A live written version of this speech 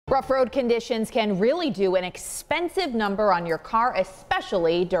Rough road conditions can really do an expensive number on your car,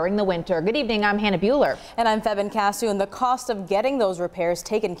 especially during the winter. Good evening, I'm Hannah Bueller. And I'm Fevin Cassu, and the cost of getting those repairs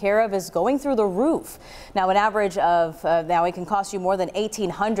taken care of is going through the roof. Now, an average of now it can cost you more than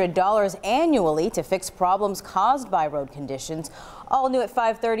 $1,800 annually to fix problems caused by road conditions. All new at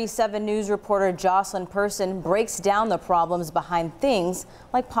 5:37 News reporter Jocelyn Person breaks down the problems behind things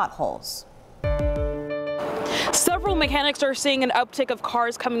like potholes. Several mechanics are seeing an uptick of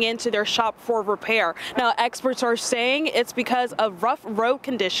cars coming into their shop for repair. Now, experts are saying it's because of rough road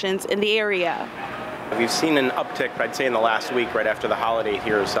conditions in the area. We've seen an uptick, I'd say, in the last week right after the holiday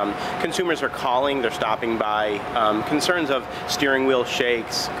here. Some consumers are calling, they're stopping by. Concerns of steering wheel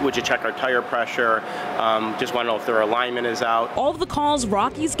shakes, would you check our tire pressure, just want to know if their alignment is out. All of the calls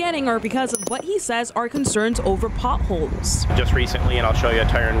Rocky's getting are because of what he says are concerns over potholes. Just recently, and I'll show you a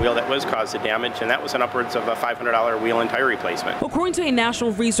tire and wheel that was caused the damage, and that was an upwards of a $500 wheel and tire replacement. According to a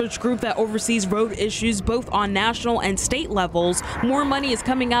national research group that oversees road issues both on national and state levels, more money is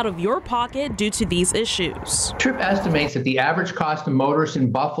coming out of your pocket due to these issues. TRIP estimates that the average cost of motorists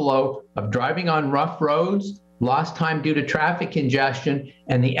in Buffalo of driving on rough roads, lost time due to traffic congestion,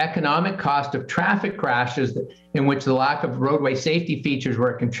 and the economic cost of traffic crashes in which the lack of roadway safety features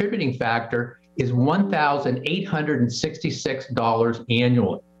were a contributing factor is $1,866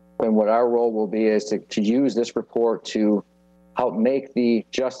 annually. And what our role will be is to use this report to help make the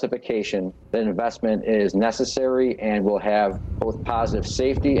justification that investment is necessary and will have both positive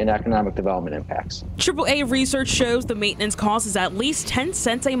safety and economic development impacts. AAA research shows the maintenance cost is at least 10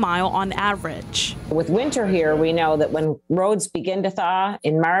 cents a mile on average. With winter here, we know that when roads begin to thaw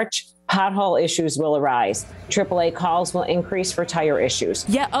in March, pothole issues will arise. AAA calls will increase for tire issues.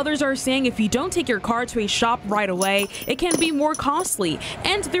 Yet others are saying if you don't take your car to a shop right away, it can be more costly.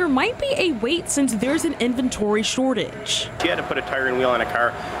 And there might be a wait since there's an inventory shortage. If you had to put a tire and wheel in a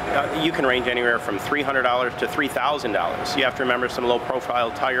car, you can range anywhere from $300 to $3,000. You have to remember some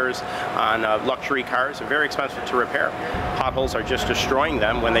low-profile tires on luxury cars are very expensive to repair. Potholes are just destroying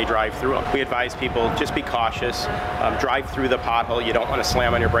them when they drive through them. We advise people just be cautious, drive through the pothole. You don't want to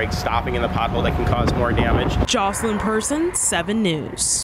slam on your brakes, stopping in the pothole that can cause more damage. Jocelyn Person, 7 News.